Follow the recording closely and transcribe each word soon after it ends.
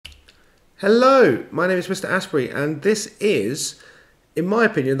Hello, my name is Mr. Asprey, and this is, in my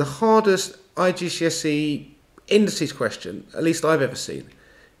opinion, the hardest IGCSE indices question, at least I've ever seen.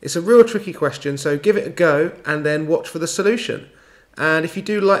 It's a real tricky question, so give it a go and then watch for the solution. And if you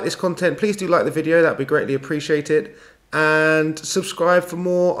do like this content, please do like the video, that would be greatly appreciated. And subscribe for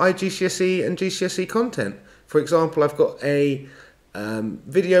more IGCSE and GCSE content. For example, I've got a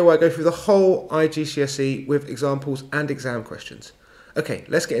video where I go through the whole IGCSE with examples and exam questions. Okay,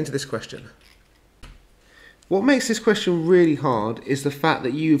 let's get into this question. What makes this question really hard is the fact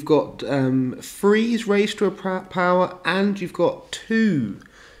that you've got 3's raised to a power and you've got 2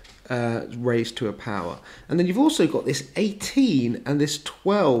 raised to a power. And then you've also got this 18 and this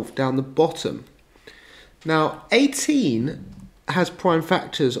 12 down the bottom. Now, 18 has prime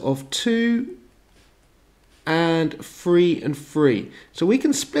factors of 2 and 3 and 3. So we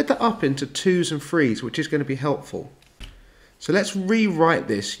can split that up into 2's and 3's, which is going to be helpful. So let's rewrite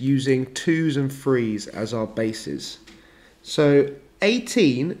this using 2's and 3's as our bases. So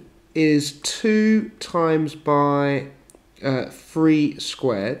 18 is 2 times by 3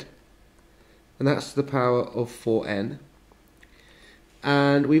 squared, and that's to the power of 4n.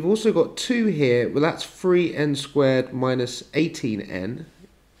 And we've also got 2 here, well that's 3n squared minus 18n.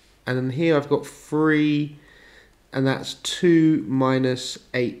 And then here I've got 3, and that's 2 minus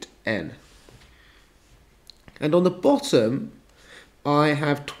 8n. And on the bottom, I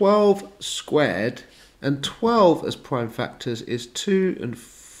have 12 squared, and 12 as prime factors is 2 and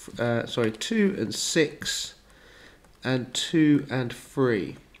 6, and 2 and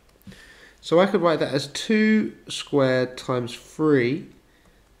 3. So I could write that as 2 squared times 3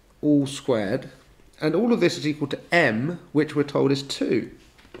 all squared, and all of this is equal to m, which we're told is 2.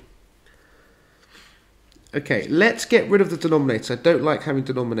 Okay, let's get rid of the denominator. I don't like having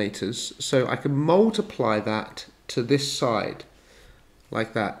denominators, so I can multiply that to this side,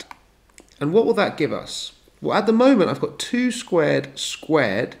 like that. And what will that give us? Well, at the moment, I've got 2 squared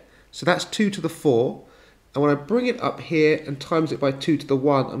squared, so that's 2 to the 4. And when I bring it up here and times it by 2 to the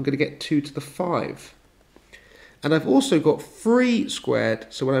 1, I'm going to get 2 to the 5. And I've also got 3 squared,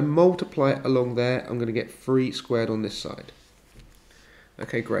 so when I multiply it along there, I'm going to get 3 squared on this side.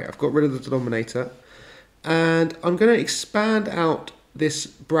 Okay, great. I've got rid of the denominator. And I'm going to expand out this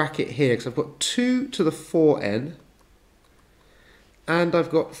bracket here because I've got 2 to the 4n and I've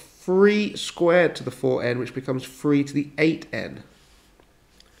got 3 squared to the 4n, which becomes 3 to the 8n.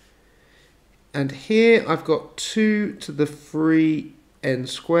 And here I've got 2 to the 3n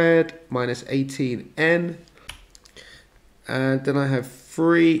squared minus 18n, and then I have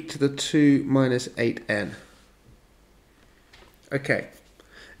 3 to the 2 minus 8n. Okay.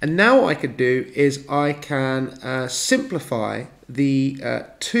 And now what I can do is I can simplify the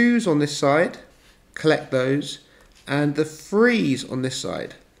 2's on this side, collect those, and the 3's on this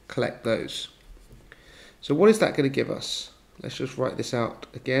side, collect those. So what is that going to give us? Let's just write this out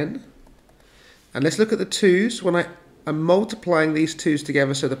again. And let's look at the 2's. When I'm multiplying these 2's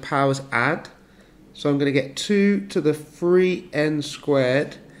together so the powers add, so I'm going to get 2 to the 3n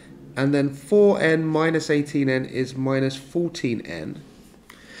squared, and then 4n minus 18n is minus 14n.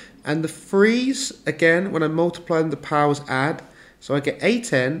 And the 3's, again, when I multiply them, the powers add. So I get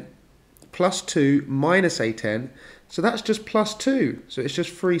 8n plus 2 minus 8n. So that's just plus 2. So it's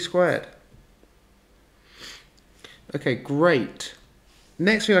just 3 squared. Okay, great.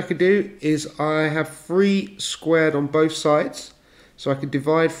 Next thing I could do is I have 3 squared on both sides. So I could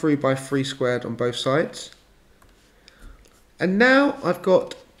divide 3 by 3 squared on both sides. And now I've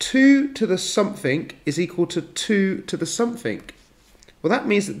got 2 to the something is equal to 2 to the something. Well, that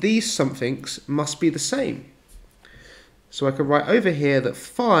means that these somethings must be the same. So I can write over here that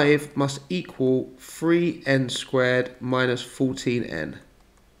 5 must equal 3n squared minus 14n.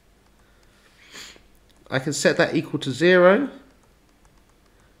 I can set that equal to 0.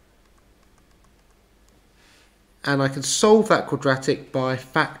 And I can solve that quadratic by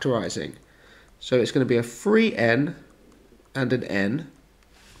factorising. So it's going to be a 3n and an n.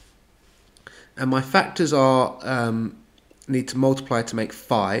 And my factors are need to multiply to make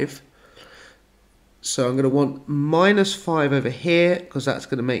 5. So I'm going to want minus 5 over here because that's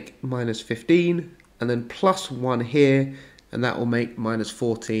going to make minus 15, and then plus 1 here, and that will make minus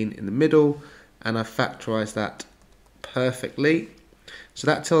 14 in the middle, and I factorise that perfectly. So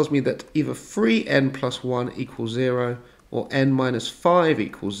that tells me that either 3n plus 1 equals 0 or n minus 5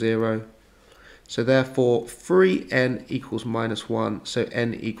 equals 0. So therefore 3n equals minus 1, so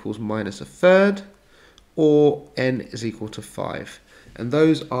n equals minus a third, or n is equal to 5. And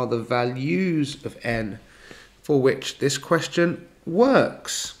those are the values of n for which this question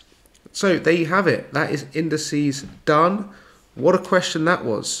works. So there you have it. That is indices done. What a question that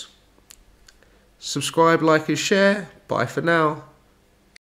was. Subscribe, like and share. Bye for now.